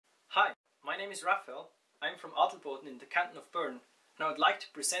Hi, my name is Raphael. I'm from Adelboden in the canton of Bern, and I would like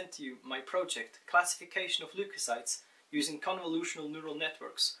to present to you my project, Classification of Leukocytes using Convolutional Neural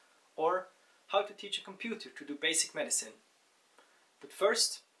Networks, or How to Teach a Computer to do Basic Medicine. But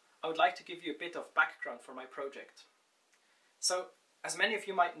first, I would like to give you a bit of background for my project. So, as many of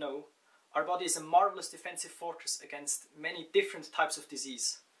you might know, our body is a marvelous defensive fortress against many different types of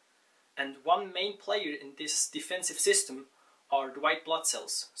disease. And one main player in this defensive system are the white blood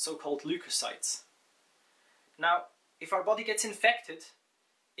cells, so-called leukocytes. Now, if our body gets infected,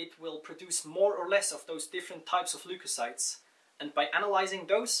 it will produce more or less of those different types of leukocytes, and by analyzing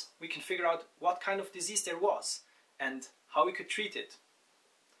those, we can figure out what kind of disease there was and how we could treat it.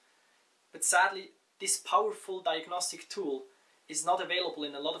 But sadly, this powerful diagnostic tool is not available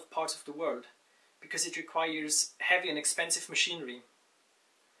in a lot of parts of the world because it requires heavy and expensive machinery.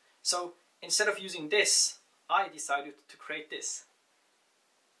 So instead of using this, I decided to create this.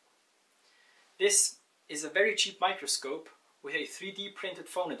 This is a very cheap microscope with a 3D printed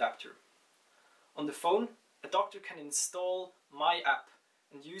phone adapter. On the phone, a doctor can install my app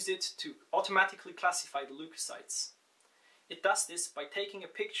and use it to automatically classify the leukocytes. It does this by taking a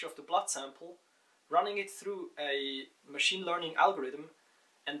picture of the blood sample, running it through a machine learning algorithm,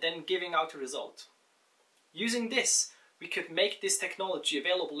 and then giving out a result. Using this, we could make this technology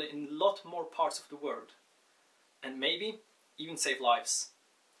available in a lot more parts of the world, and maybe even save lives.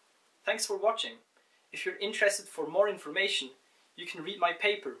 Thanks for watching. If you're interested for more information, you can read my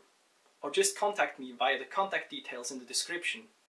paper, or just contact me via the contact details in the description.